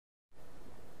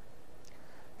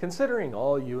Considering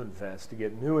all you invest to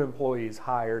get new employees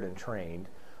hired and trained,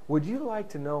 would you like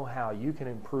to know how you can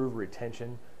improve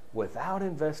retention without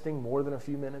investing more than a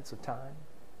few minutes of time?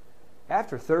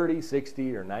 After 30,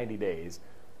 60, or 90 days,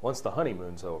 once the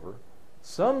honeymoon's over,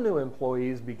 some new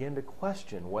employees begin to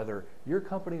question whether your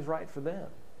company's right for them.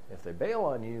 If they bail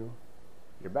on you,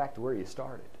 you're back to where you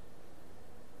started.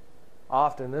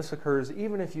 Often this occurs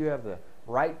even if you have the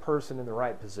right person in the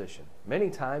right position. Many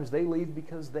times they leave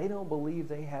because they don't believe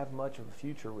they have much of a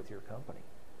future with your company.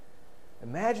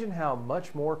 Imagine how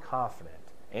much more confident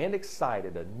and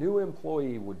excited a new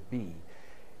employee would be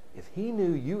if he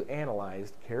knew you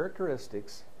analyzed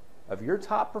characteristics of your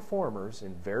top performers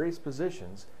in various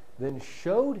positions, then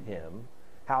showed him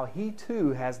how he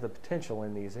too has the potential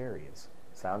in these areas.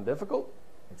 Sound difficult?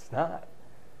 It's not.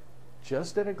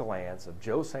 Just at a glance of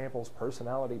Joe Sample's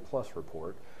Personality Plus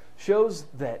report shows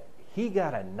that he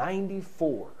got a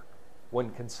 94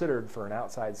 when considered for an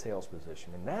outside sales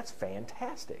position, and that's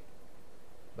fantastic.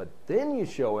 But then you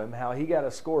show him how he got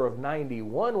a score of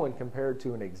 91 when compared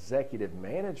to an executive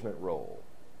management role.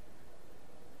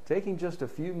 Taking just a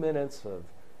few minutes of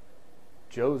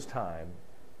Joe's time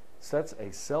sets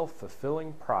a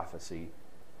self-fulfilling prophecy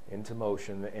into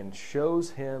motion and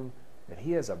shows him that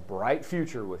he has a bright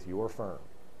future with your firm.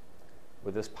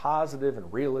 With this positive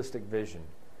and realistic vision,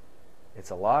 it's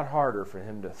a lot harder for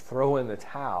him to throw in the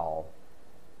towel,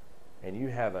 and you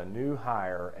have a new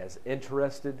hire as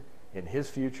interested in his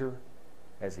future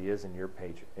as he is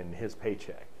in his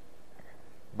paycheck.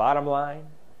 Bottom line,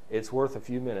 it's worth a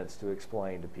few minutes to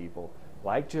explain to people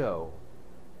like Joe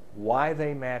why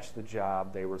they match the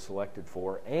job they were selected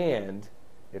for, and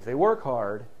if they work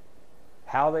hard,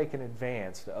 how they can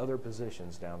advance to other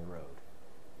positions down the road.